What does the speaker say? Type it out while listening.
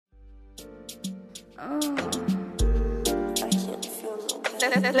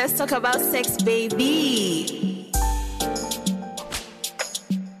Let's talk about sex, baby.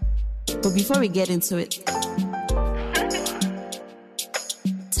 But before we get into it,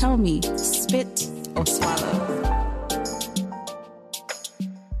 tell me, spit or swallow?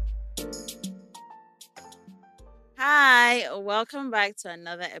 Hi, welcome back to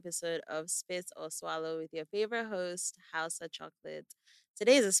another episode of Spit or Swallow with your favorite host, House of Chocolate.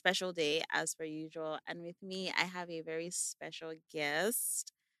 Today is a special day, as per usual, and with me, I have a very special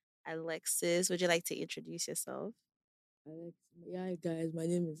guest, Alexis. Would you like to introduce yourself? Alex, yeah, guys, my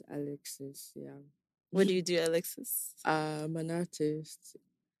name is Alexis. Yeah, What do you do, Alexis? I'm an artist.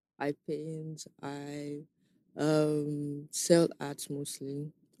 I paint. I sell art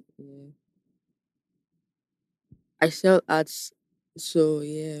mostly. Yeah, I sell arts. So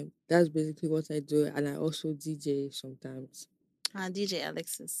yeah, that's basically what I do, and I also DJ sometimes. DJ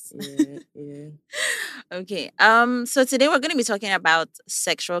Alexis. Yeah, yeah. Okay. So today we're going to be talking about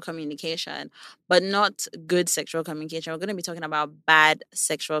sexual communication, but not good sexual communication. We're going to be talking about bad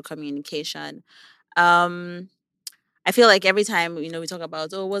sexual communication. Um I feel like every time, we talk about,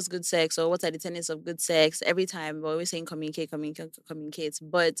 oh, what's good sex or what are the tenets of good sex, every time we're always saying communicate, communicate, communicate.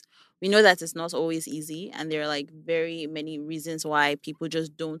 But we know that it's not always easy. And there are like very many reasons why people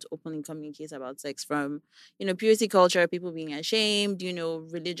just don't openly communicate about sex from, purity culture, people being ashamed,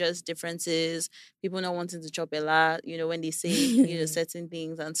 religious differences, people not wanting to chop a lot, when they say, certain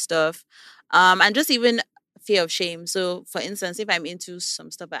things and stuff. And just even fear of shame. So, for instance, if I'm into some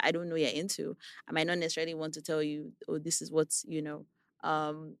stuff that I don't know you're into, I might not necessarily want to tell you, oh, this is what's,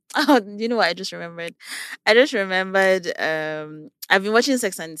 oh, you know what I just remembered? I just remembered I've been watching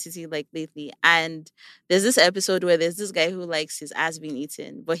Sex and the City like lately, and there's this episode where there's this guy who likes his ass being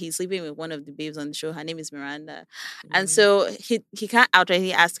eaten, but he's sleeping with one of the babes on the show. Her name is Miranda. And Mm. so he can't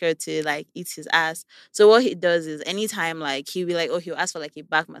outrightly ask her to like eat his ass. So what he does is anytime like he'll be like, oh, he'll ask for like a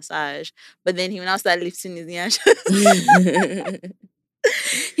back massage, but then he will now start lifting his ear.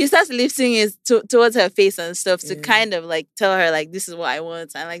 He starts lifting his towards her face and stuff to Yeah. kind of like tell her like this is what I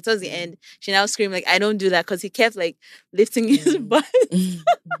want, and like towards the Mm. end she now screamed like I don't do that because he kept like lifting his Mm. butt.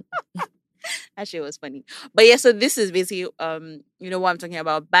 That shit was funny. But yeah, so this is basically what I'm talking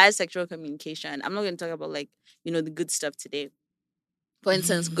about, bad sexual communication. I'm not going to talk about like the good stuff today. For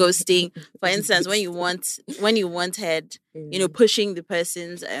instance, ghosting. For instance, Good when you stuff. want head, Yeah. pushing the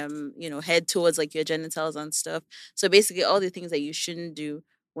person's head towards like your genitals and stuff. So basically all the things that you shouldn't do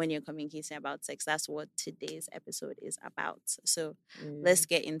when you're communicating about sex. That's what today's episode is about. So Yeah. let's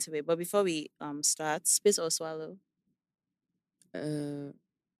get into it. But before we start, spit or swallow. Uh,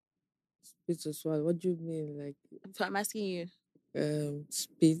 spit or swallow. What do you mean, like So I'm asking you,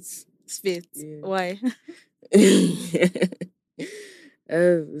 spit? spit. Yeah. Why?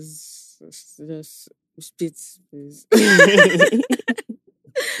 Just spit, please.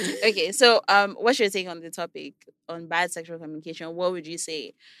 Okay, so what's your take on the topic on bad sexual communication? What would you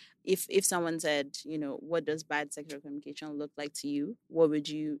say if someone said, what does bad sexual communication look like to you? What would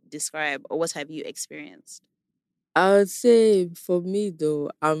you describe or what have you experienced? I would say for me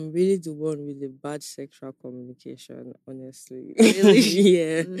though, I'm really the one with the bad sexual communication, honestly. Really?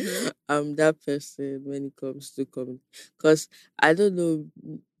 Yeah. Mm-hmm. I'm that person when it comes to because I don't know,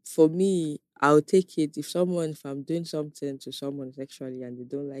 for me, I'll take it if I'm doing something to someone sexually and they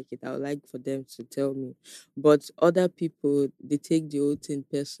don't like it, I would like for them to tell me. But other people, they take the whole thing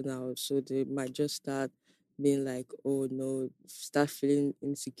personal, so they might just start being like, oh no, start feeling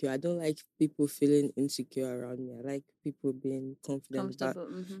insecure. I don't like people feeling insecure around me. I like people being confident about,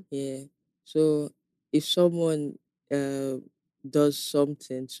 Comfortable. Mm-hmm. yeah. So if someone uh, does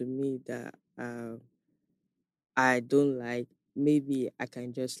something to me that I don't like, maybe I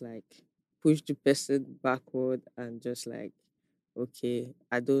can just like push the person backward and just like, okay,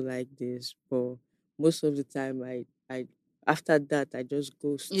 I don't like this. But most of the time, I after that, I just You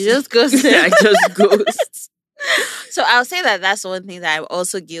ghost. just ghost them. I just ghost. So I'll say that that's one thing that I'm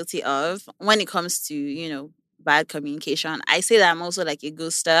also guilty of when it comes to, bad communication. I say that I'm also like a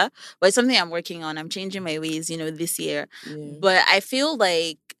ghoster, but it's something I'm working on. I'm changing my ways, this year. Yeah. But I feel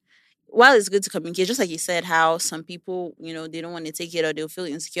like while it's good to communicate, just like you said, how some people, they don't want to take it or they'll feel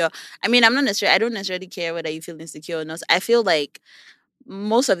insecure. I mean, I don't necessarily care whether you feel insecure or not. I feel like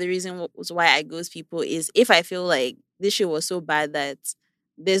most of the reason why I ghost people is if I feel like this shit was so bad that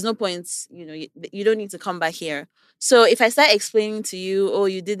there's no point, you don't need to come back here. So if I start explaining to you, oh,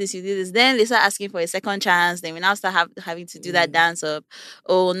 you did this, then they start asking for a second chance. Then we now start having to do that Mm. dance of,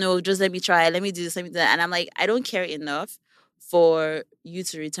 oh no, just let me try, let me do this, let me do that. And I'm like, I don't care enough for you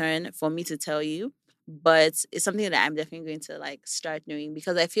to return, for me to tell you. but it's something that I'm definitely going to like start doing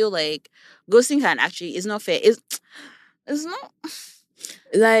because I feel like ghosting can actually is not fair. It's not.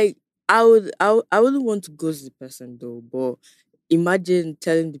 Like I wouldn't want to ghost the person though, but imagine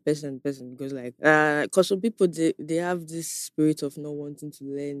telling the person goes like because some people they have this spirit of not wanting to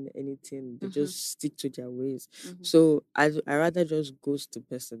learn anything. They Mm-hmm, just stick to their ways. mm-hmm. So I rather just ghost the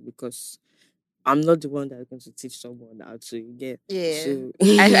person because I'm not the one that's going to teach someone how to get. Yeah. So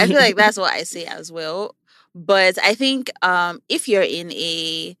I feel like that's what I say as well. But I think if you're in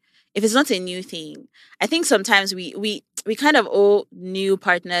a if it's not a new thing, I think sometimes we kind of owe new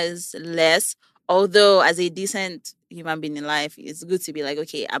partners less. Although as a decent human being in life, it's good to be like,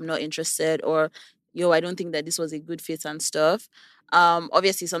 okay, I'm not interested or yo, I don't think that this was a good fit and stuff.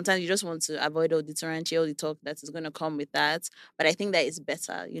 Obviously sometimes you just want to avoid all the torrential the talk that is gonna come with that. But I think that it's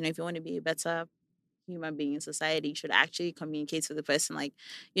better, if you want to be a better human being in society should actually communicate to the person like,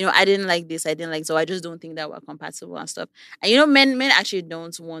 I didn't like this, I didn't like, so I just don't think that we're compatible and stuff. And men actually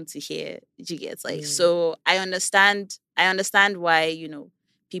don't want to hear you get like, yeah, so I understand why,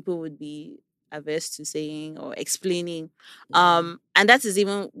 people would be averse to saying or explaining. yeah, And that is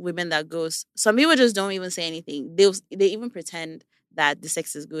even women that goes, some people just don't even say anything, they even pretend that the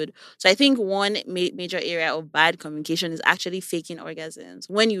sex is good. So I think one major area of bad communication is actually faking orgasms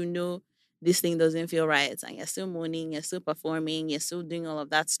when this thing doesn't feel right and you're still moaning, you're still performing, you're still doing all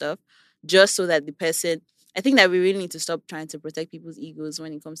of that stuff just so that the person. I think that we really need to stop trying to protect people's egos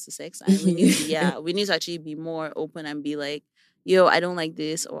when it comes to sex. And we need to, yeah, yeah, we need to actually be more open and be like, yo, I don't like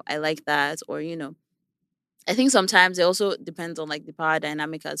this or I like that. Or, I think sometimes it also depends on like the power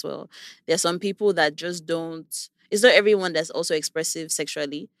dynamic as well. There's some people that just don't. It's not everyone that's also expressive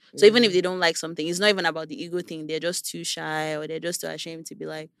sexually. So even if yeah, they don't like something, it's not even about the ego thing. They're just too shy or they're just too ashamed to be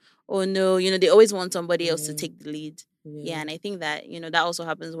like, oh no, they always want somebody else to yeah, take the lead. Yeah, yeah. and I think that that also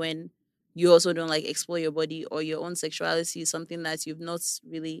happens when you also don't like explore your body or your own sexuality, something that you've not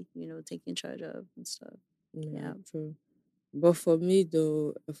really taken charge of and stuff. Yeah, Yeah. true. But for me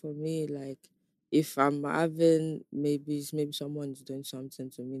though, for me, like if I'm having maybe someone's doing something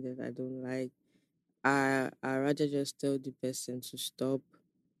to me that I don't like, I rather just tell the person to stop.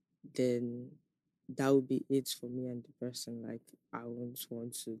 Then that would be it for me and the person. Like I won't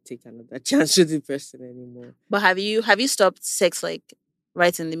want to take another chance with the person anymore. But have you stopped sex like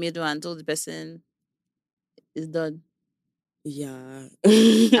right in the middle and told the person it's done? Yeah.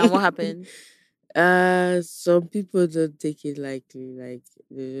 And what happened? Some people don't take it lightly. Like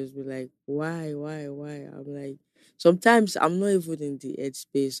they just be like, why? I'm like, sometimes I'm not even in the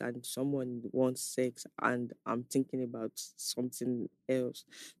headspace, and someone wants sex, and I'm thinking about something else.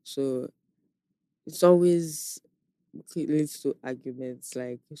 So it's always leads to arguments.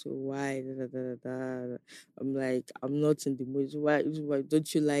 Like, so why? Da, da, da, da, da. I'm like, I'm not in the mood. So why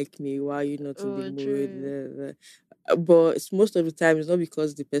don't you like me? Why are you not in the Oh, mood? true. Da, da, da. But it's most of the time, it's not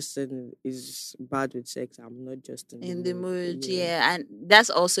because the person is bad with sex. I'm not just in the In the mood. mood, Yeah. yeah. And that's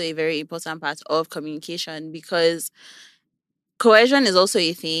also a very important part of communication because coercion is also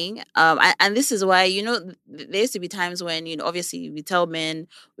a thing. And this is why, there used to be times when, obviously we tell men,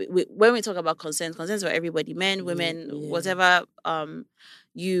 when we talk about consent is for everybody, men, Yeah. women, Yeah. whatever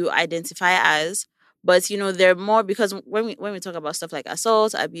you identify as. But, they're more because when we talk about stuff like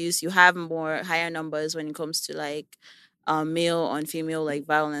assault, abuse, you have more higher numbers when it comes to like male on female like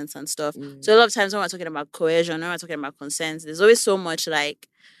violence and stuff. Yeah. So a lot of times when we're talking about coercion, when we're talking about consent, there's always so much like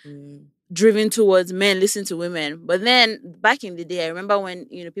Yeah. driven towards men listen to women. But then back in the day, I remember when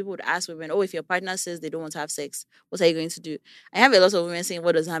people would ask women, "Oh, if your partner says they don't want to have sex, what are you going to do?" I have a lot of women saying,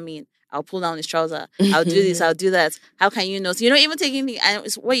 "What does that mean? I'll pull down his trouser. I'll do this. I'll do that. How can you not?" Even taking the and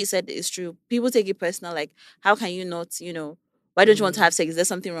what you said is true. People take it personal. Like, how can you not? Why don't you want to Yeah. have sex? Is there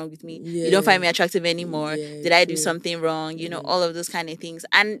something wrong with me? You don't find Yeah. me attractive anymore? Yeah. Did I do True. something wrong? Yeah. All of those kind of things.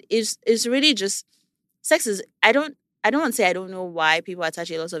 And it's really just sex is I don't want to say I don't know why people attach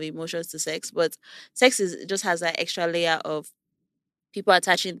a lot of emotions to sex, but sex is just has that extra layer of people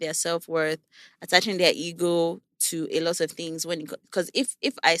attaching their self-worth, attaching their ego to a lot of things when because if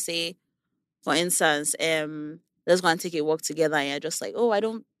I say for instance, let's go and take a walk together and you're just like, oh, I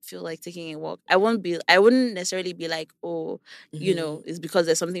don't feel like taking a walk. I wouldn't necessarily be like, oh, Mm-hmm. it's because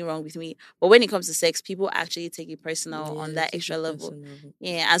there's something wrong with me. But when it comes to sex, people actually take it personal on Yeah. that Take extra it level. personal.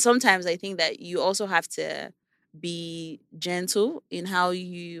 Yeah. And sometimes I think that you also have to be gentle in how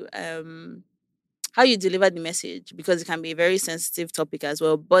you how you deliver the message, because it can be a very sensitive topic as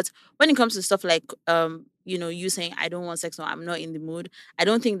well. But when it comes to stuff like you saying I don't want sex or I'm not in the mood, I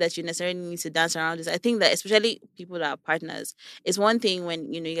don't think that you necessarily need to dance around this. I think that especially people that are partners, it's one thing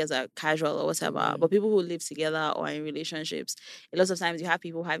when you guys are casual or whatever, Yeah. but people who live together or in relationships, a lot of times you have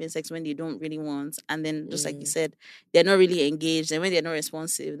people having sex when they don't really want, and then just like you Yeah. said, they're not really engaged, and when they're not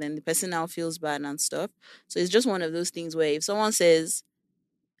responsive, then the person now feels bad and stuff. So it's just one of those things where if someone says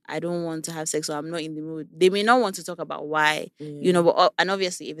I don't want to have sex or I'm not in the mood, they may not want to talk about why, Yeah. but and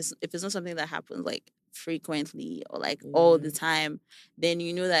obviously if it's not something that happens like frequently or like all the Yeah. time, then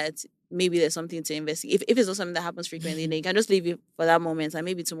you know that maybe there's something to investigate. If it's not something that happens frequently, then you can just leave it for that moment, and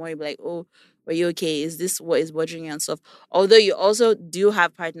maybe tomorrow you'll be like, oh, are you okay? Is this what is bothering you and stuff? Although you also do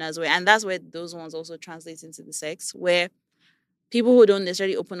have partners where, and that's where those ones also translate into the sex, where people who don't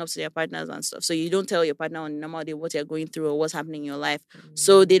necessarily open up to their partners and stuff. So you don't tell your partner on a normal day what you're going through or what's happening in your life.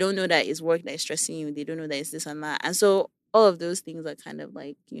 So they don't know that it's work that is stressing you. They don't know that it's this and that. And so all of those things are kind of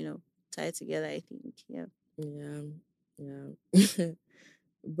like, tied together, I think. Yeah. Yeah. Yeah.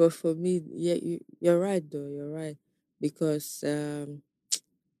 But for me, yeah, you're right though. You're right because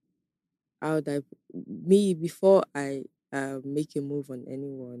how would I me before I make a move on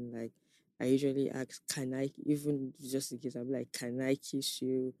anyone, like I usually ask, can I, even just in case, I'm like, can I kiss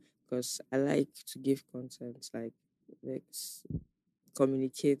you? Because I like to give consent, like let's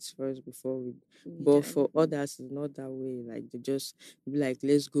communicate first before we. You do But for anything. others, it's not that way. Like they just be like,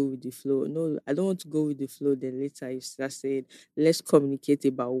 let's go with the flow. No, I don't want to go with the flow. Then later you start saying, let's communicate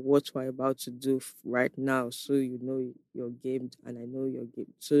about what we're about to do right now, so you know you're gamed and I know you're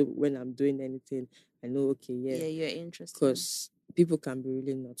game. So when I'm doing anything, I know, okay, yeah, Yeah, you're interesting. because people can be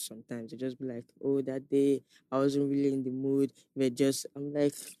really not sometimes. They just be like, oh, that day I wasn't really in the mood. I'm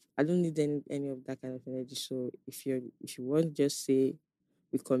like, I don't need any of that kind of energy. So if you want, just say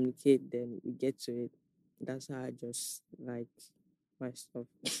we communicate, then we get to it. That's how I just like my stuff.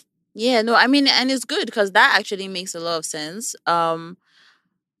 Yeah, no, I mean, and it's good because that actually makes a lot of sense.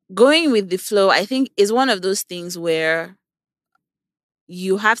 Going with the flow, I think, is one of those things where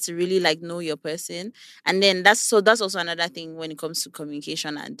you have to really like know your person, and then that's also another thing when it comes to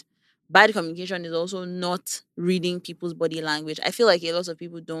communication. And bad communication is also not reading people's body language. I feel like a lot of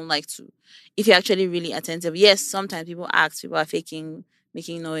people don't like to, if you're actually really attentive, yes, sometimes people act, people are faking,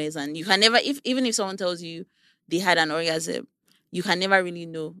 making noise, and you can never, if even if someone tells you they had an orgasm, you can never really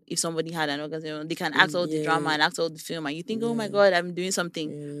know if somebody had an orgasm. They can act all the drama Yeah, and act all the film, and you think, oh my yeah, god, I'm doing something,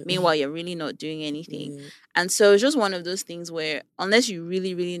 yeah, meanwhile you're really not doing anything. yeah, And so it's just one of those things where, unless you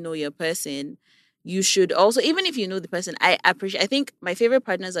really, really know your person, you should also, even if you know the person, I think my favorite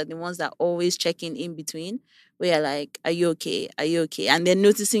partners are the ones that always check in between, where you're like, are you okay? Are you okay? And then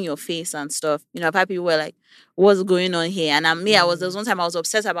noticing your face and stuff. I've had people who are like, what's going on here? And there was mm, one time I was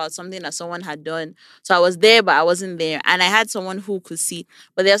upset about something that someone had done. So I was there, but I wasn't there. And I had someone who could see.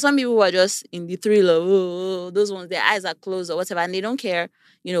 But there are some people who are just in the thrill of, those ones, their eyes are closed or whatever, and they don't care,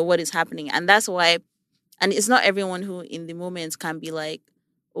 what is happening. And that's why, and it's not everyone who in the moment can be like,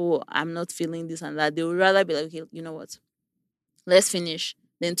 oh, I'm not feeling this and that. They would rather be like, okay, you know what, let's finish.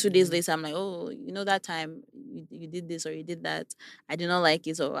 Then 2 days yeah, later, I'm like, oh, that time you did this or you did that. I did not like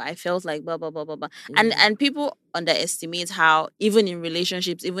it, or I felt like blah blah blah blah blah. And yeah, and people underestimate how, even in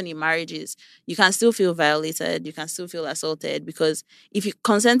relationships, even in marriages, you can still feel violated, you can still feel assaulted, because if you,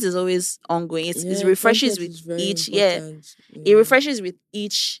 consent is always ongoing. It yeah. refreshes Content with is very each, yeah, important. it Yeah, refreshes with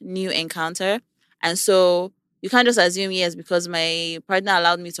each new encounter. And so you can't just assume, yes, because my partner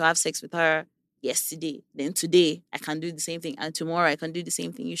allowed me to have sex with her yesterday, then today I can do the same thing, and tomorrow I can do the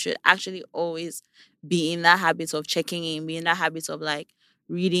same thing. You should actually always be in that habit of checking in, be in that habit of like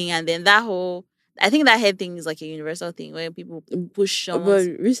reading. And then that whole, I think that head thing is like a universal thing where people push but someone's.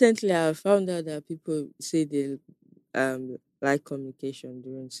 recently I found out that people say they like communication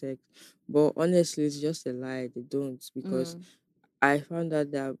during sex, but honestly, it's just a lie. They don't, because Mm, I found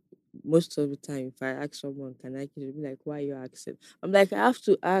out that most of the time, if I ask someone, can I kiss you? They'll be like, why you asking? I'm like, I have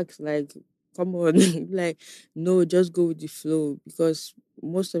to ask, like, come on. Like, no, just go with the flow, because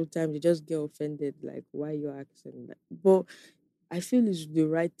most of the time they just get offended, like, why you asking? Like, but I feel it's the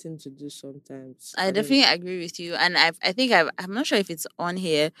right thing to do sometimes. I I don't definitely agree with you, and I think I'm not sure if it's on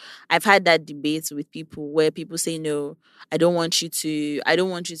here. I've had that debate with people where people say, no, I don't want you to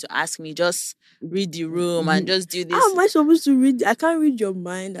ask me, just read the room and just do How this. am I supposed to read? I can't read your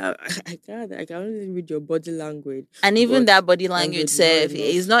mind. I can't. I can only read your body language, And even but that body language language is not self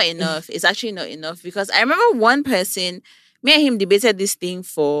is enough. not enough. It's actually not enough, because I remember one person, me and him debated this thing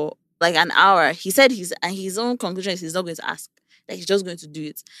for like an hour. He said his own conclusion is he's not going to ask. that he's just going to do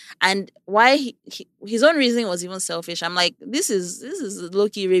it. And why his own reasoning was even selfish. I'm like, this is low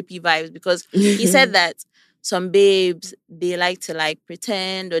key rapey vibes, because he said that some babes, they like to like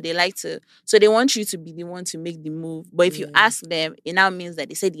pretend, or they like to, so they want you to be the one to make the move. But if you Yeah. ask them, it now means that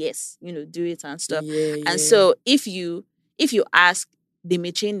they said yes, do it and stuff. Yeah, And yeah. so if you ask, they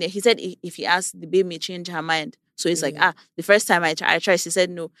may change. He said if you ask, the babe may change her mind. So it's like, Mm. the first time I tried, she said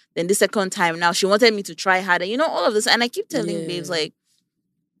no. Then the second time, now she wanted me to try harder. All of this, and I keep telling babes Yeah. It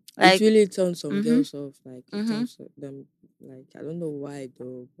like, really turns some mm-hmm, girls off. Like it mm-hmm. turns them like I don't know why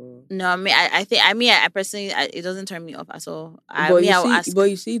though, but No, I mean, I think, I mean, I personally, it doesn't turn me off at all. I but mean, you I'll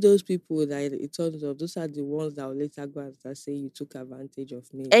see, ask. those people that it turns off. Those are the ones that will later go and start saying you took advantage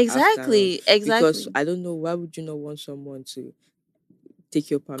of me after all. Exactly, Because exactly. I don't know why would you not want someone to take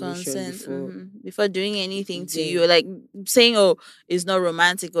your permission Consent, before? before doing anything to Yeah. you, like saying, oh, it's not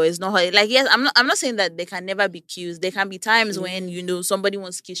romantic, or it's not like, yes, I'm not saying that they can never be cues. There can be times when Yeah. somebody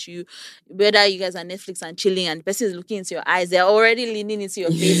wants to kiss you, whether you guys are Netflix and chilling, and the person is looking into your eyes, they're already leaning into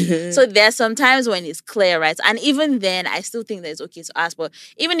your face. So there's some times when it's clear, right? And even then, I still think that it's okay to ask. But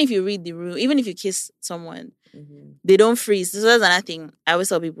even if you read the room, even if you kiss someone, Mhm. they don't freeze. So that's another thing I always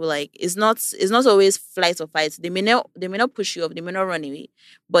tell people, like, it's not always flight or fight. They may not push you off, they may not run away.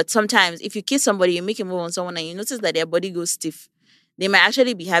 But sometimes if you kiss somebody, you make a move on someone, and you notice that their body goes stiff, they might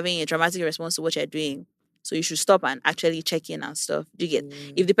actually be having a dramatic response to what you're doing. So you should stop and actually check in and stuff. Do you get?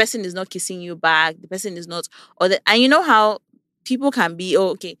 Yeah. If the person is not kissing you back, the person is not, and you know how people can be, oh,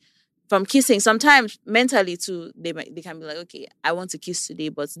 okay, from kissing, sometimes mentally too, they can be like, okay, I want to kiss today,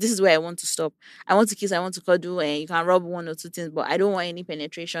 but this is where I want to stop. I want to kiss, I want to cuddle, and you can rub one or two things, but I don't want any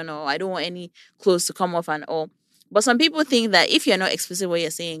penetration, or I don't want any clothes to come off and all. But some people think that if you're not explicit what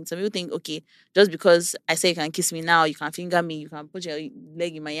you're saying, some people think, okay, just because I say you can kiss me now, you can finger me, you can put your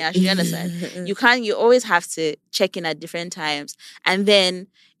leg in my ass. Do you understand? You can't. You always have to check in at different times, and then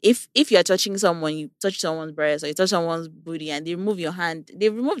if you're touching someone, you touch someone's breast, or you touch someone's booty, and they removed your hand. Do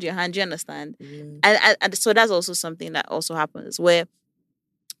you understand? Yeah. And so that's also something that also happens, where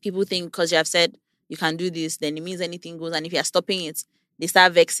people think because you have said you can do this, then it means anything goes. And if you're stopping it, they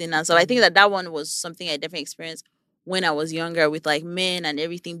start vexing. And so I think Mhm. that one was something I definitely experienced when I was younger, with like men and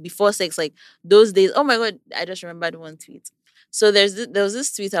everything before sex. Like those days, oh my God, I just remembered one tweet. So there was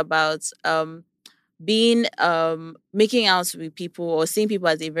this tweet about being making out with people, or seeing people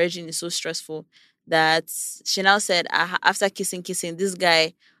as a virgin, is so stressful that she now said, after kissing this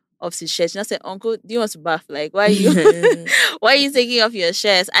guy off his shirt, she now said, uncle, do you want to bath? Like, why are you why are you taking off your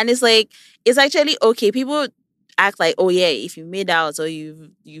shirt? And it's like, it's actually okay. People act like, oh yeah, if you made out, or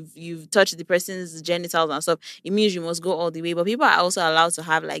you've touched the person's genitals and stuff, it means you must go all the way. But people are also allowed to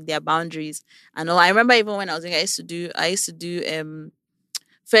have like their boundaries and all. I remember even when I was young, I used to do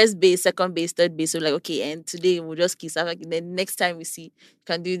first base, second base, third base. So like, okay, and today we'll just kiss. After, then next time we see, you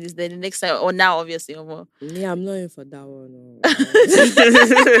can do this. Then the next time, or now obviously, or more. Yeah, I'm not in for that one.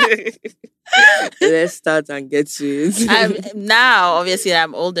 Let's start and get to it. Now obviously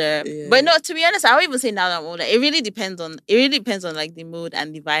I'm older, but Yeah. no. To be honest, I won't even say now that I'm older. It really depends on like the mood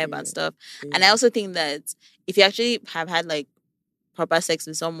and the vibe and Yeah. stuff. And I Yeah. also think that if you actually have had like proper sex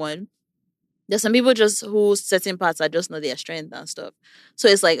with someone, there's some people just who certain parts are just not their strength and stuff. So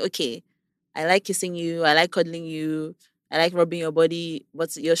it's like, okay, I like kissing you, I like cuddling you, I like rubbing your body,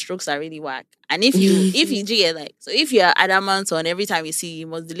 but your strokes are really whack. And if you do get like, so if you're adamant on every time you see you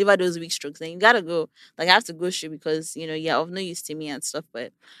must deliver those weak strokes, then you gotta go. Like I have to go straight because you're of no use to me and stuff.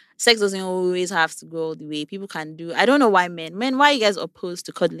 But sex doesn't always have to go all the way. People can do. I don't know why men, why are you guys opposed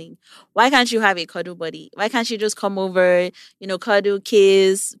to cuddling? Why can't you have a cuddle buddy? Why can't you just come over, cuddle,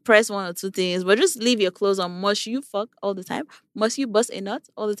 kiss, press one or two things, but just leave your clothes on? Must you fuck all the time? Must you bust a nut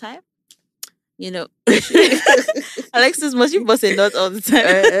all the time? Alexis, must you bust a nut all the time?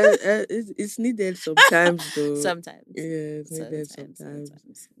 It's needed sometimes, though. Sometimes. Yeah, it's needed Sometimes, sometimes.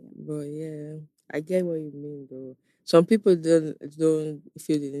 sometimes. Yeah. But yeah, I get what you mean, though. Some people don't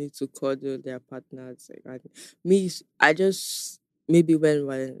feel the need to cuddle their partners. Like, I just maybe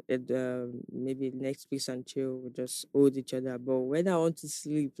when maybe next week and chill, we just hold each other. But when I want to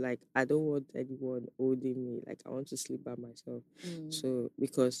sleep, like I don't want anyone holding me. Like I want to sleep by myself. Mm, So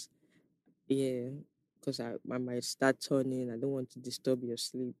because yeah, because I might start turning. I don't want to disturb your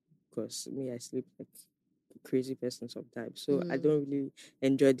sleep because me, I sleep like a crazy person sometimes. So I mm. don't really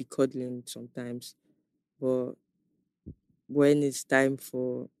enjoy the cuddling sometimes. But when it's time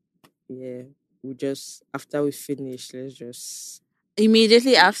for, yeah, we just, after we finish, let's just,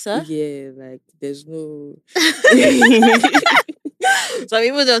 Immediately after? yeah, like there's no. Some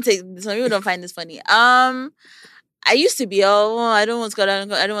people don't find this funny. I used to be, oh, I don't want to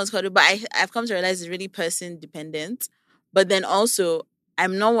cuddle, I don't want to cuddle, but I've come to realize it's really person dependent. But then also,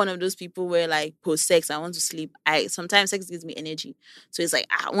 I'm not one of those people where like post sex, I want to sleep. I sometimes sex gives me energy. So it's like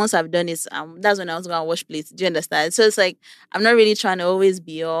once I've done it, that's when I was gonna wash plates. Do you understand? So it's like I'm not really trying to always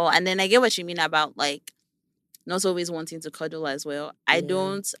be all, and then I get what you mean about like not always wanting to cuddle as well. Yeah. I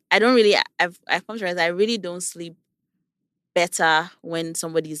don't really I've come to realize I really don't sleep better when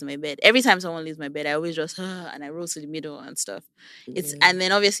somebody's in my bed. Every time someone leaves my bed, I always just and I roll to the middle and stuff. It's Yeah. and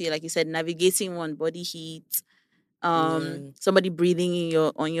then obviously, like you said, navigating one body heat, Yeah. somebody breathing in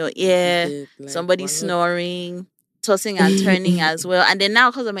your on your ear, Did like somebody we're not. snoring, tossing and turning as well. And then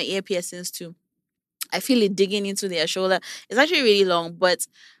now because of my ear piercings too, I feel it digging into their shoulder. It's actually really long, but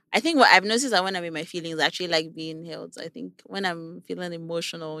I think what I've noticed that when I'm in my feelings, I actually like being held. I think when I'm feeling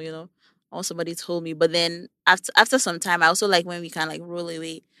emotional, I want somebody to hold me. But then after some time, I also like when we can like roll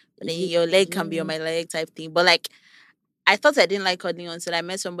away. But then your leg can be on Yeah. my leg type thing. But like I thought I didn't like cuddling until I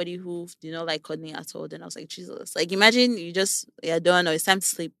met somebody who did not like cuddling at all. Then I was like, Jesus. Like imagine you're done or it's time to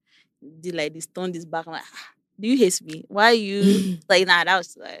sleep. Did like this, turn this back. I'm like, do you hate me? Why are you like nah, that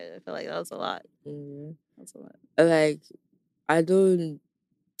was I feel like that was a lot. Yeah. That's a lot. Like I don't.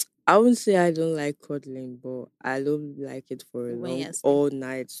 I wouldn't say I don't like cuddling, but I don't like it for a When long you're asleep. all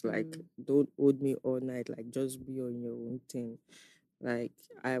night. Like, Mm. don't hold me all night. Like, just be on your own thing. Like,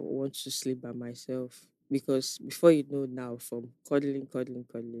 I want to sleep by myself because before you know now, from cuddling,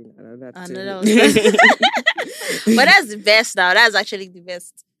 another thing. Another one. But that's the best now. That's actually the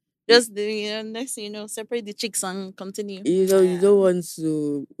best. Just the next thing you know, separate the chicks and continue. You don't want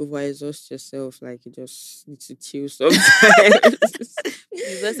to overexhaust yourself. Like, you just need to chill sometimes.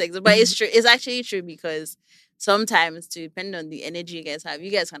 Please, let's but it's true. It's actually true because sometimes, to depend on the energy you guys have,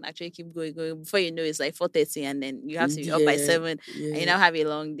 you guys can actually keep going. Before you know, it's like 4:30, and then you have to be up by Yeah, 7, and you yeah, now have a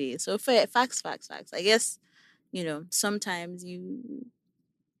long day. So, facts. I guess sometimes you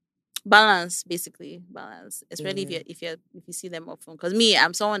balance, basically balance, especially yeah. if you see them often. Because me,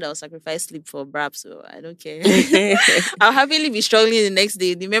 I'm someone that will sacrifice sleep for brab, so I don't care. I'll happily be struggling the next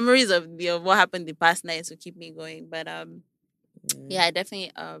day. The memories of what happened the past night will keep me going. But Yeah. yeah, I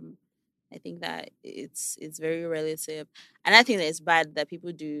definitely I think that it's very relative, and I think that it's bad that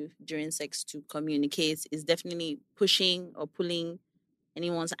people do during sex to communicate. Is definitely pushing or pulling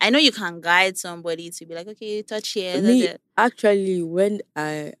anyone's. I know you can guide somebody to be like, okay, touch here, touch Me, there. actually, when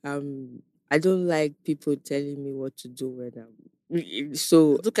I don't like people telling me what to do when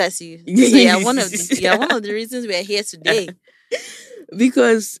so. Look at you. So you're one of the reasons we're here today.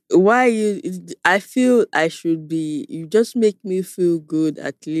 Because why I feel I should be, you just make me feel good,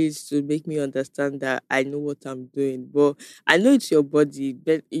 at least to make me understand that I know what I'm doing. But I know it's your body,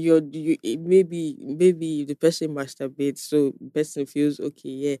 but maybe the person masturbates, so the person feels okay,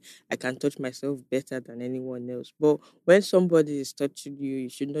 yeah, I can touch myself better than anyone else. But when somebody is touching you, you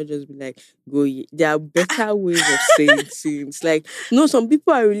should not just be like, there are better ways of saying things. Like, no, some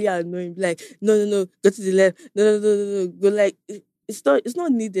people are really annoying. Be like, no, go to the left. No. Go like, it's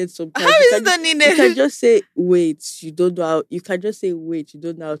not needed How sometimes. is it not You can needed? just say wait, you don't know how, you can just say wait, you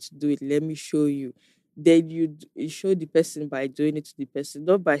don't know how to do it. Let me show you. Then you show the person by doing it to the person,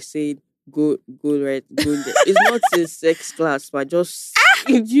 not by saying go right, go left. It's not a sex class, but just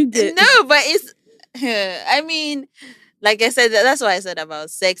you get. No, but it's. I mean, like I said, that's why I said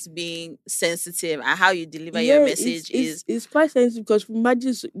about sex being sensitive and how you deliver your Yeah, it's message it's is. it's quite sensitive because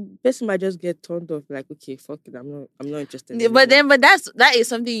imagine person might just get turned off, like, okay, fuck it, I'm not interested Yeah, but anymore. then, that is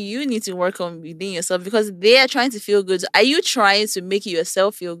something you need to work on within yourself because they are trying to feel good. So are you trying to make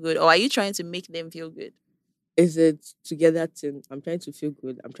yourself feel good, or are you trying to make them feel good? Is it together thing? I'm trying to feel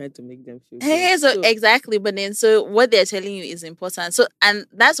good. I'm trying to make them feel good. Hey, so So exactly, but then so what they're telling you is important. So and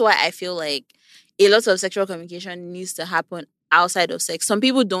that's why I feel like a lot of sexual communication needs to happen outside of sex. Some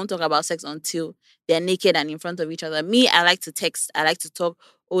people don't talk about sex until they're naked and in front of each other. Me, I like to text, I like to talk.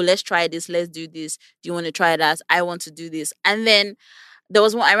 Oh, let's try this, let's do this. Do you want to try that? I want to do this. And then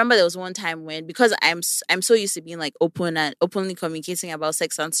I remember there was one time when because I'm so used to being like open and openly communicating about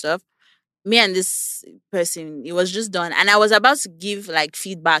sex and stuff, me and this person, it was just done. And I was about to give like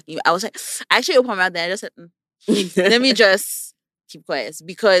feedback. I was like, I actually opened my mouth and I just said, let me just keep quiet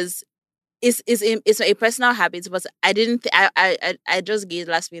because it's a personal habit. But I didn't, I just gave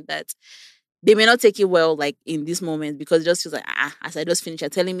last minute that they may not take it well, like in this moment, because it just feels like, as I just finished, you're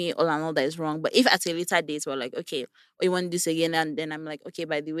telling me all and all that is wrong. But if at a later date, we're like, okay, oh, you want this again? And then I'm like, okay,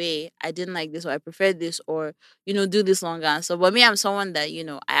 by the way, I didn't like this, or I prefer this, or, do this longer. And so, but me, I'm someone that,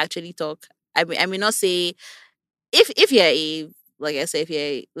 I actually talk. I may not say, if like I say, if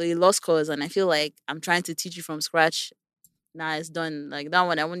you're a lost cause and I feel like I'm trying to teach you from scratch, nah, it's done. Like that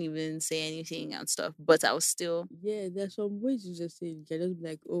one, I wouldn't even say anything and stuff. But I was still, Yeah, there's some ways you just say you can just be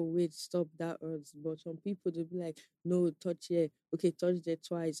like, oh wait, stop that hurts. But some people they'll be like, no, touch here. Okay, touch there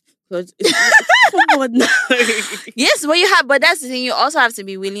twice. Because come on now. yes, but but that's the thing. You also have to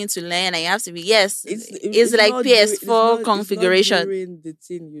be willing to learn, and you have to be, yes, it's It's like not during PS4 it's not configuration. during the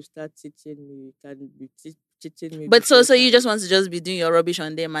thing you start teaching me. You can be teaching me But so before so you time. just want to just be doing your rubbish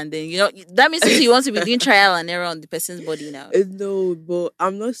on them, and then that means you want to be doing trial and error on the person's body now. No, but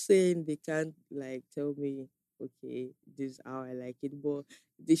I'm not saying they can't like tell me, okay, this is how I like it, but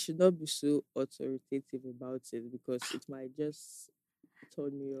they should not be so authoritative about it because it might just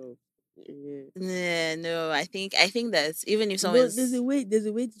turn me off. Yeah. Nah, no, I think that even if No, someone's there's a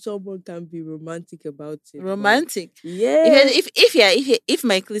way someone can be romantic about it, but romantic, if yeah. you- if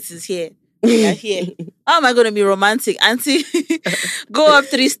my clit is here, you're here. How am I going to be romantic, Auntie? Go up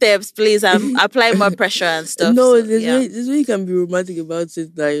 3 steps, please, and apply more pressure and stuff. No, So yeah. there's way you can be romantic about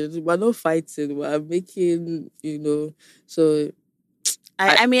it. Like we're not fighting, we're making, so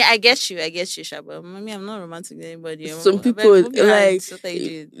I mean, I get you, Shaba. I mean, I'm not romantic with anybody. some I beg, people move your like hands. What are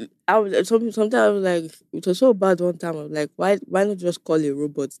you doing? sometimes I was like it was so bad one time. I was like, why not just call a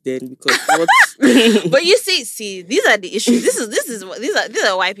robot then? Because what's But you see, these are the issues. These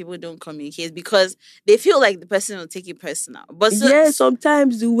are why people don't communicate, because they feel like the person will take it personal. But yeah,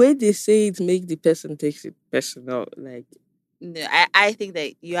 sometimes the way they say it make the person takes it personal. Like no, I think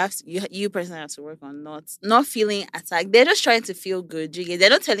that you have to, you personally have to work on not feeling attacked. They're just trying to feel good. They're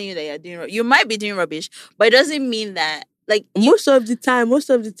not telling you that you're doing. You might be doing rubbish, but it doesn't mean that like you. most of the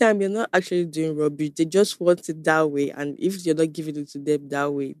time you're not actually doing rubbish. They just want it that way. And if you're not giving it to them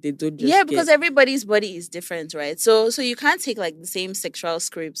that way, they don't Yeah, just because get. everybody's body is different, right? So you can't take like the same sexual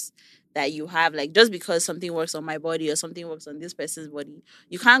scripts that you have, like just because something works on my body or something works on this person's body.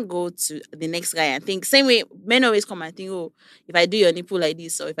 You can't go to the next guy and think same way men always come and think, oh, if I do your nipple like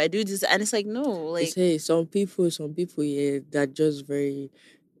this or if I do this, and it's like no, like Say some people, yeah, they're just very,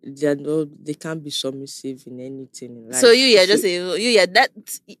 they can't be submissive in anything in so life. you're just that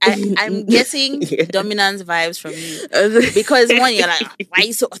I'm getting Yeah. dominance vibes from you. And Because one, you're like, why are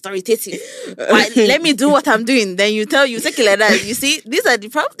you so authoritative? Why let me do what I'm doing? Then you take it like that. You see, these are the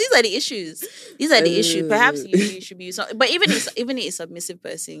these are the issues. These are the issues. Perhaps you should be but even a submissive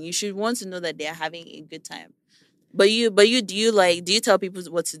person, you should want to know that they are having a good time. But you do you tell people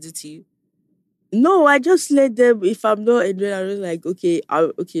what to do to you? no, I just let them. If I'm not enjoying, I'm just like, okay,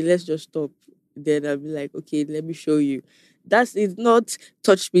 okay, let's just stop. Then I'll be like, okay, let me show you. That's it. Not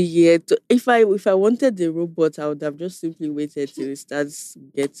touch me yet. If I wanted the robot, I would have just simply waited till it starts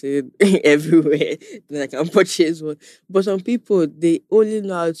getting everywhere. Then I can purchase one. But some people they only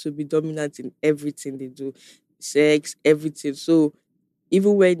know how to be dominant in everything they do, sex, everything. So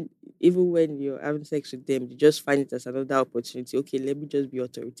even when even when you're having sex with them, you just find it as another opportunity. Okay, let me just be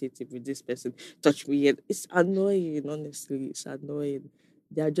authoritative with this person. Touch me yet. It's annoying, honestly. It's annoying.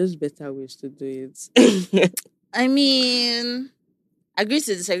 There are just better ways to do it. I mean, agree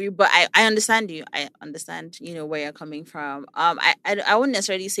to disagree, but I understand you. I understand, where you're coming from. I wouldn't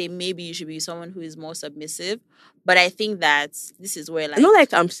necessarily say maybe you should be someone who is more submissive, but I think that this is where Not like,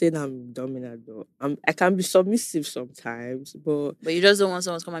 like I'm saying I'm dominant though. I can be submissive sometimes, but but you just don't want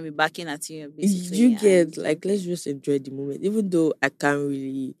someone to come and be backing at you you basically, get and like let's just enjoy the moment. Even though I'm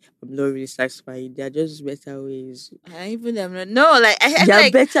not really satisfied. There are just better ways. I even am not. No, like I feel There are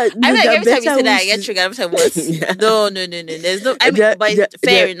like better I no, feel like there are every time you say better that, I ways get to triggered. I'm like, what? yeah. No, no, no, no. There's no. I mean, but fair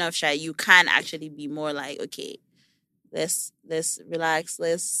There enough, Shy. You can actually be more like, okay, let's relax.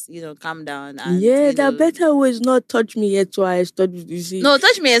 Let's calm down and yeah, there are better ways. Not touch me yet twice. Touch me, you see. no,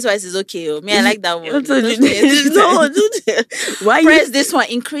 touch me twice is okay. Oh, me, I like that You one. touch Touch me three no, times. dude. Why you? Press this one,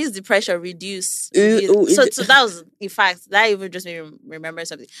 increase the pressure, reduce. Oh, So that was, in fact, that even just made me remember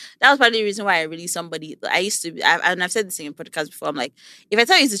something. That was probably the reason why I really somebody. I used to be, and I've said this in a podcast before. I'm like, if I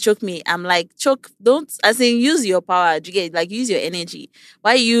tell you to choke me, I'm like, choke. Don't, as in, use your power. Do you get, like, use your energy.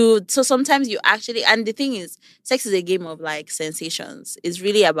 Why you? So sometimes you actually, and the thing is, sex is a game of like sensations. It's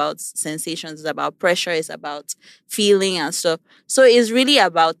really about sensations. It's about pressure. It's about feeling and stuff. So it's really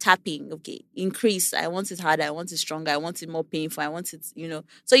about tapping. Okay, increase. I want it harder. I want it stronger. I want it more painful. I want it.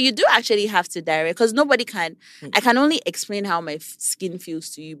 So you do actually have to direct, because nobody can. I can only explain how my skin feels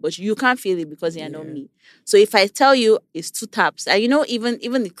to you, but you can't feel it because you know yeah, me. So if I tell you it's 2 taps, and even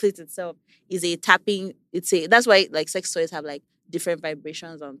the clit itself is a tapping. That's why like sex toys have like different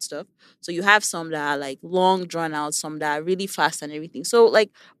vibrations and stuff. So you have some that are like long drawn out, some that are really fast and everything. So like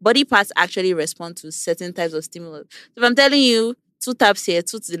body parts actually respond to certain types of stimulus. So if I'm telling you two taps here,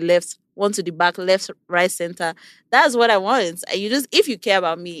 two to the left, one to the back, left, right, center. That's what I want. And you just, if you care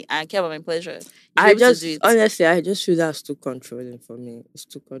about me and care about my pleasure, you should be I able to do just it. honestly, I just feel that's too controlling for me. It's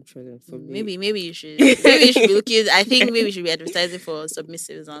too controlling for me. Maybe you should be looking. I think maybe you should be advertising for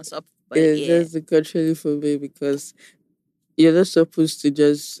submissives and stuff. But It's yeah, just too controlling for me because you're supposed to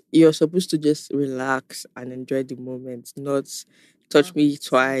just relax and enjoy the moment, not touch well, me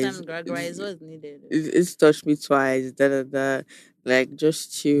twice. sometimes Gragra is what's needed. It's touch me twice, da da da. Like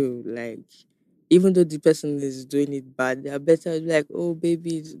just chill. Like even though the person is doing it bad, they're better like, oh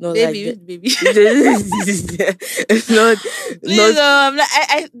baby, it's not like Baby, that. baby. It's not Please, not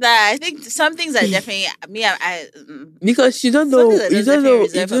I think some things are definitely me. because Some things are just definitely you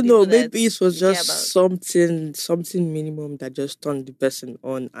reserved for don't know, people that maybe it was you care just about. something minimum that just turned the person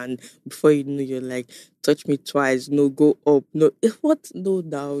on, and before you know, you're like, touch me twice, no, go up, no. What? No,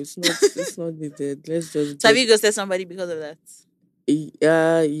 now it's not needed. Let's just So have go. you ghosted somebody because of that?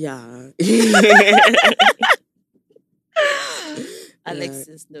 Yeah. Yeah.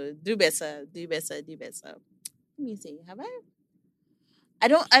 Alexis, no, do better, do better, do better. Let me see. Have I? I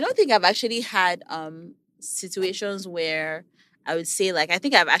don't think I've actually had situations where I would say like I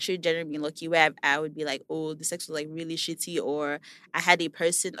think I've actually generally been lucky where I would be like, oh, the sex was like really shitty, or I had a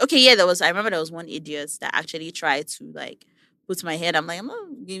person. Okay, yeah, I remember there was one idiot that actually tried to like put my head. I'm like, I'm not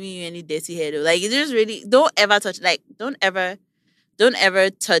giving you any dirty head. Like, it just really don't ever touch. Like, don't ever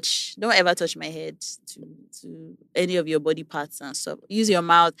touch my head to any of your body parts and stuff. Use your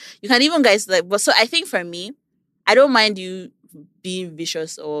mouth. You can even guys like. But so I think for me, I don't mind you being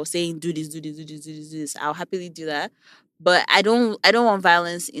vicious or saying do this, do this, do this, do this, do this. I'll happily do that. But I don't want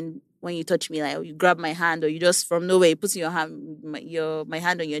violence in when you touch me, like you grab my hand or you just from nowhere you put my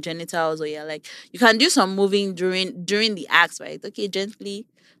hand on your genitals, or you're like you can do some moving during the acts, right? Okay, gently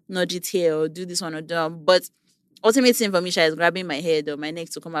nudge it here or do this one or that. But ultimate thing for me Sha, is grabbing my head or my neck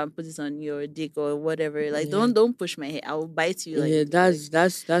to come and put it on your dick or whatever. Like Yeah. don't push my head. I will bite you Yeah, like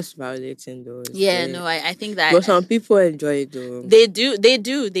that's violating though. It's yeah, very, no, I think that but some people enjoy it though. they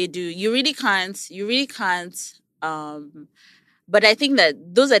do. You really can't. But I think that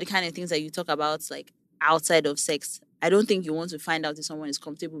those are the kind of things that you talk about, like outside of sex. I don't think you want to find out if someone is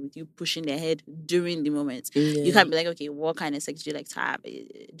comfortable with you pushing their head during the moment. You Yeah, can be like, okay, what kind of sex do you like to have?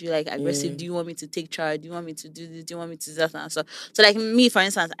 Do you like aggressive? yeah, Do you want me to take charge? Do you want me to do this? Do you want me to do that? And so like me, for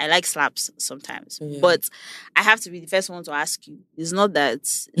instance, I like slaps sometimes, yeah. but I have to be the first one to ask you. It's not that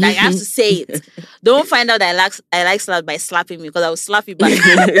like I have to say it. Don't find out that I like slap by slapping me because I will slap you back.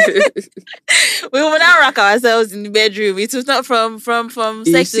 We will now rock ourselves in the bedroom. It was not from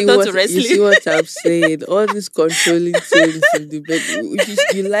sex to turn to You wrestling. see what I'm saying? All these controlling things in the bed.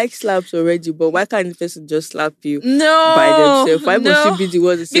 You like slaps already, but why can't the person just slap you by No, themselves? Why must you no. be the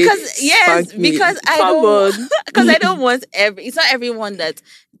one to say Because yes, spank me? Come on. because I don't want it's not everyone that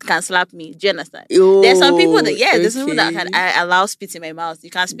can slap me. Do you understand? There's some people that Oh, there's some people that can okay. I allow spit in my mouth. You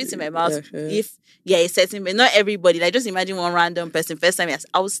can spit in my mouth Uh-huh. if it's certain, but not everybody. Like just imagine one random person first time, yes,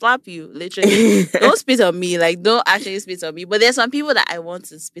 I will slap you literally. Don't spit on me, like don't actually spit on me. But there's some people that I want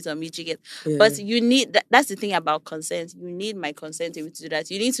to spit on me, you get. Yeah, But you need that's the thing about consent. You need my consent to be able to do that.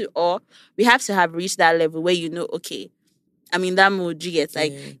 You need to, or we have to have reached that level where you know, okay, I'm in that mood, you get.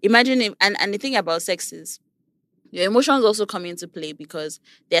 Like yeah, imagine if, and the thing about sex is your emotions also come into play because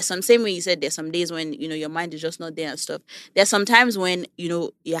there's some same way you said there's some days when your mind is just not there and stuff. There's some times when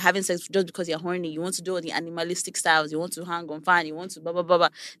you're having sex just because you're horny, you want to do all the animalistic styles, you want to hang on fan, you want to blah blah blah blah,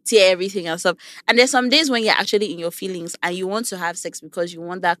 tear everything and stuff. And there's some days when you're actually in your feelings and you want to have sex because you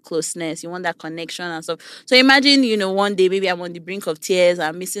want that closeness, you want that connection and stuff. So imagine one day maybe I'm on the brink of tears,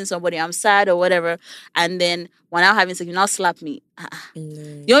 I'm missing somebody, I'm sad or whatever, and then when I'm having sex, you now slap me. no.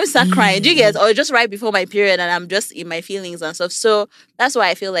 You want me to start crying? Do you get? Or just right before my period and I'm just in my feelings and stuff. So that's why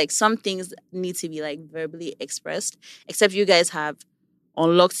I feel like some things need to be like verbally expressed. Except you guys have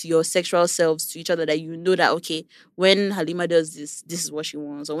unlocked your sexual selves to each other that you know that okay, when Halima does this, this is what she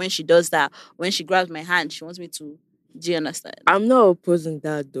wants. Or when she does that, when she grabs my hand, she wants me to. Do you understand? I'm not opposing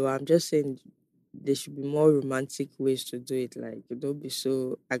that though. I'm just saying there should be more romantic ways to do it. Like don't be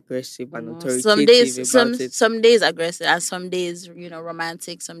so aggressive and Some authoritative days, about it. some days aggressive, and some days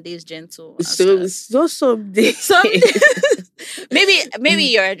romantic, some days gentle and So stuff. it's not someday. Some maybe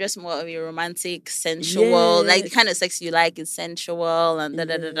you're just more of a romantic, sensual, like Yeah, the kind of sex you like is sensual and da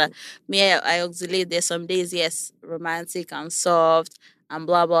da da da. yeah, Me, I oscillate. There's some days, yes, romantic and soft and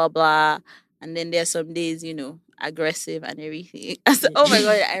blah blah blah, and then there's some days, aggressive and everything. Oh my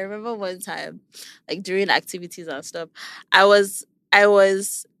god, I remember one time, like during activities and stuff, I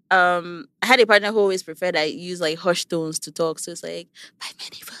had a partner who always preferred I use like hush tones to talk. So it's like, my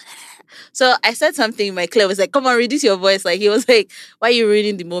many food. So I said something. My Claire was like, "Come on, reduce your voice." Like he was like, "Why are you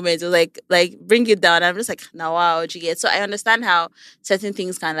ruining the moment?" It was like bring it down. I'm just like, "Now, wow, you get." So I understand how certain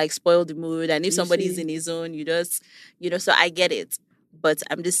things can like spoil the mood, and if You somebody's see, in his zone, you just, So I get it, but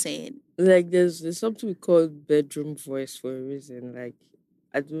I'm just saying, like there's something we call bedroom voice for a reason. Like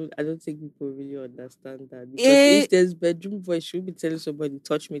I don't think people really understand that, because if eh. there's bedroom voice, you'll be telling somebody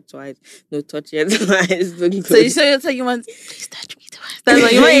touch me twice, no touch it twice, don't So go. so you want, please touch me twice. That's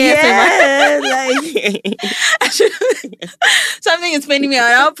what you want ASMR. Yeah, like Something is paining me, and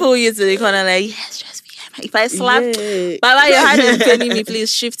I'll pull you to the corner like, yes, just be. If I slap, yeah. Baba, your hand is paining me.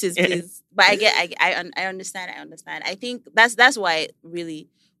 Please shift it, please. But I get, I understand. I understand. I think that's why really,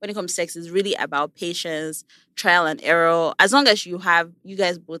 when it comes to sex, is really about patience, trial and error. As long as you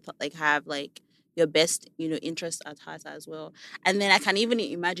guys both like have like your best, interest at heart as well. And then I can even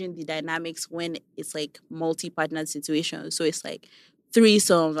imagine the dynamics when it's like multi-partner situation. So it's like three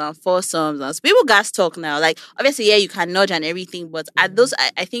songs and four songs and so people gas talk now. Like obviously, yeah, you can nudge and everything, but at those,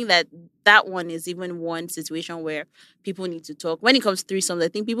 Mhm. I think that one is even one situation where people need to talk. When it comes to threesomes, I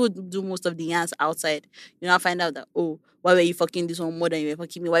think people do most of the yans outside. I find out that, oh, why were you fucking this one more than you were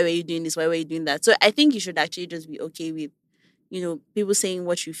fucking me? Why were you doing this? Why were you doing that? So I think you should actually just be okay with, people saying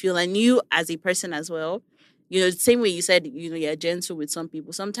what you feel, and you as a person as well. The same way you said, you're gentle with some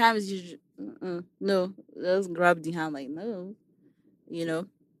people. Sometimes no, just grab the hand like no, you know,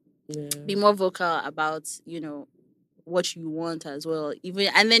 be Yeah, more vocal about, what you want as well, even,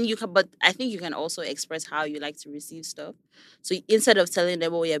 and then you can, but I think you can also express how you like to receive stuff. So instead of telling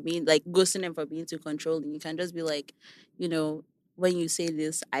them, oh, you're being like ghosting them for being too controlling, you can just be like, you know when you say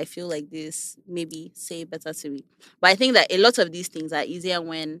this, I feel like this, maybe say it better to me. But I think that a lot of these things are easier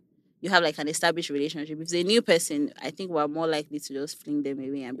when you have like an established relationship. If it's a new person, I think we're more likely to just fling them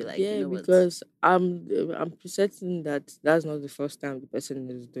away and be like, you yeah, know what. because I'm certain that that's not the first time the person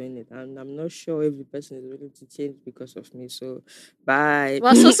is doing it, and I'm not sure if the person is willing to change because of me. So, bye.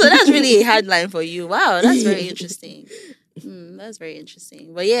 Well, so that's really a hard line for you. Wow, that's very interesting. That's very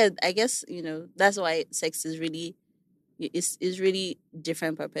interesting. But yeah, I guess that's why sex is really is really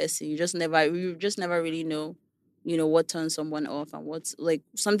different per person. You just never really know, what turns someone off and what's like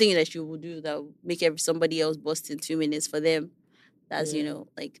something that you will do that will make somebody else bust in 2 minutes for them. That's Yeah.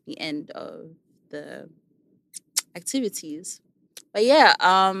 like the end of the activities. But yeah,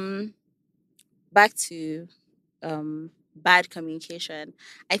 back to bad communication.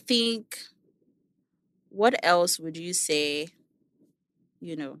 I think, what else would you say,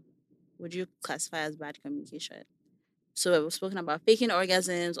 you know, would you classify as bad communication? So we've spoken about faking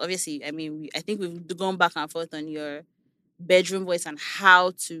orgasms. Obviously, I mean, I think we've gone back and forth on your bedroom voice and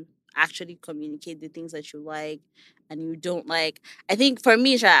how to actually communicate the things that you like and you don't like. I think for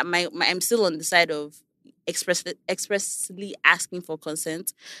me, I'm still on the side of expressly asking for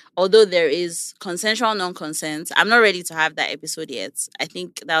consent. Although there is consensual non-consent, I'm not ready to have that episode yet. I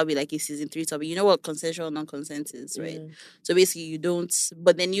think that would be like a season 3 topic. You know what consensual non-consent is, right? Yeah. So basically, you don't.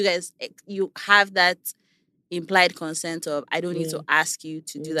 But then you guys, you have that implied consent of, I don't need Yeah. to ask you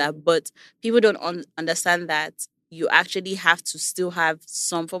to do Yeah. that. But people don't understand that you actually have to still have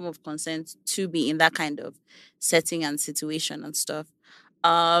some form of consent to be in that kind of setting and situation and stuff.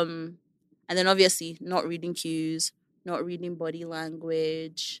 um and then obviously not reading cues, not reading body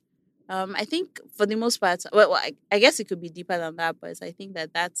language. I think for the most part, well, I guess it could be deeper than that, but I think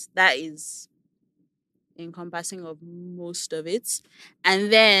that is encompassing of most of it.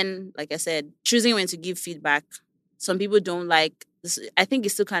 And then, like I said, choosing when to give feedback. Some people don't like this. I think it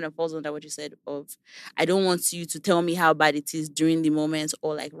still kind of falls under what you said of, I don't want you to tell me how bad it is during the moment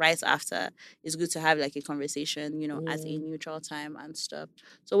or like right after. It's good to have like a conversation, as a Yeah. neutral time and stuff.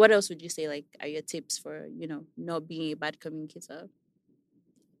 So what else would you say like are your tips for, not being a bad communicator?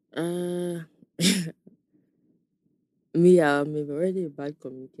 Uh, me, I'm already a bad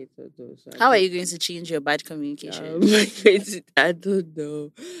communicator though, so I How are don't you going think. to change your bad communication? I don't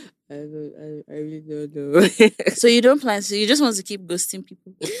know. I really don't know. So you don't plan to, you just want to keep ghosting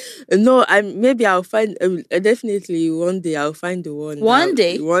people? No, I maybe I'll find definitely one day I'll find the one that One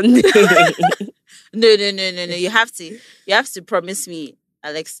day. one day. No, no, no, no, no. You have to promise me,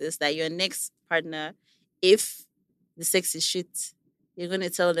 Alexis, that your next partner, if the sex is shit, you're gonna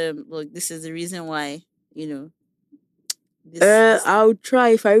tell them, look, this is the reason why, you know, this. I'll try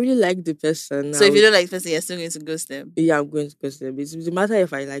if I really like the person. So if I'll you don't like the person, you're still going to ghost them. Yeah, I'm going to question them. It doesn't matter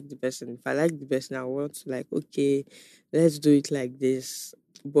if I like the person. If I like the person, I want to like, okay, let's do it like this.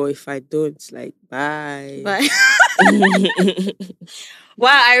 But if I don't, like, bye. But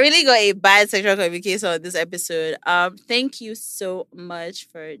wow, I really got a bad sexual communication on this episode. Thank you so much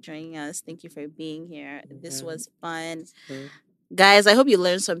for joining us. Thank you for being here. This Yeah, was fun. it's fun. Guys, I hope you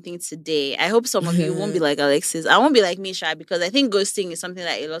learned something today. I hope some of you won't be like Alexis. I won't be like Misha because I think ghosting is something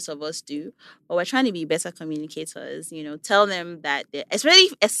that a lot of us do. But we're trying to be better communicators. Tell them that,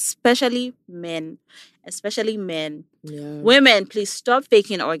 especially men, Yeah. women, please stop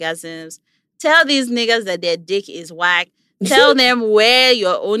faking orgasms. Tell these niggas that their dick is whack. Tell them where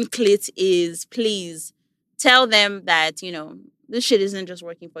your own clit is, please. Tell them that, this shit isn't just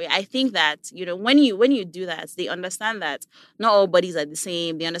working for you. I think that, when you do that, they understand that not all bodies are the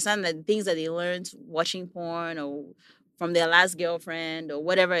same. They understand that the things that they learned watching porn or from their last girlfriend or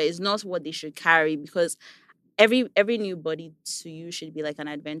whatever is not what they should carry, because every new body to you should be like an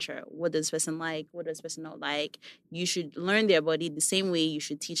adventure. What does this person like? What does this person not like? You should learn their body the same way you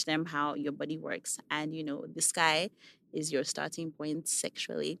should teach them how your body works. And the sky is your starting point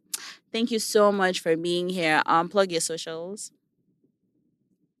sexually. Thank you so much for being here. Plug your socials.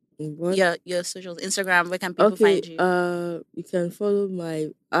 What? Your socials. Instagram. Where can people Okay, find you? you can follow my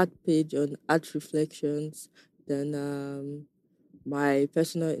art page on Art Reflections. Then my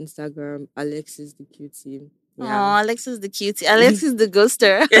personal Instagram, Alexis the Cutie. Yeah. Oh, Alexis the cutie. Alexis the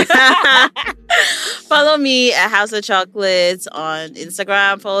ghoster. Follow me at House of Chocolates on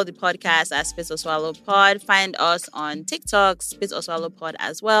Instagram. Follow the podcast at Spit or Swallow Pod. Find us on TikTok, Spit or Swallow Pod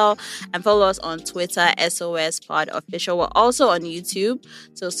as well. And follow us on Twitter, SOS Pod Official. We're also on YouTube.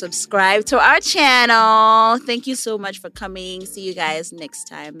 So subscribe to our channel. Thank you so much for coming. See you guys next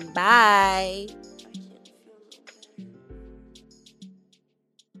time. Bye.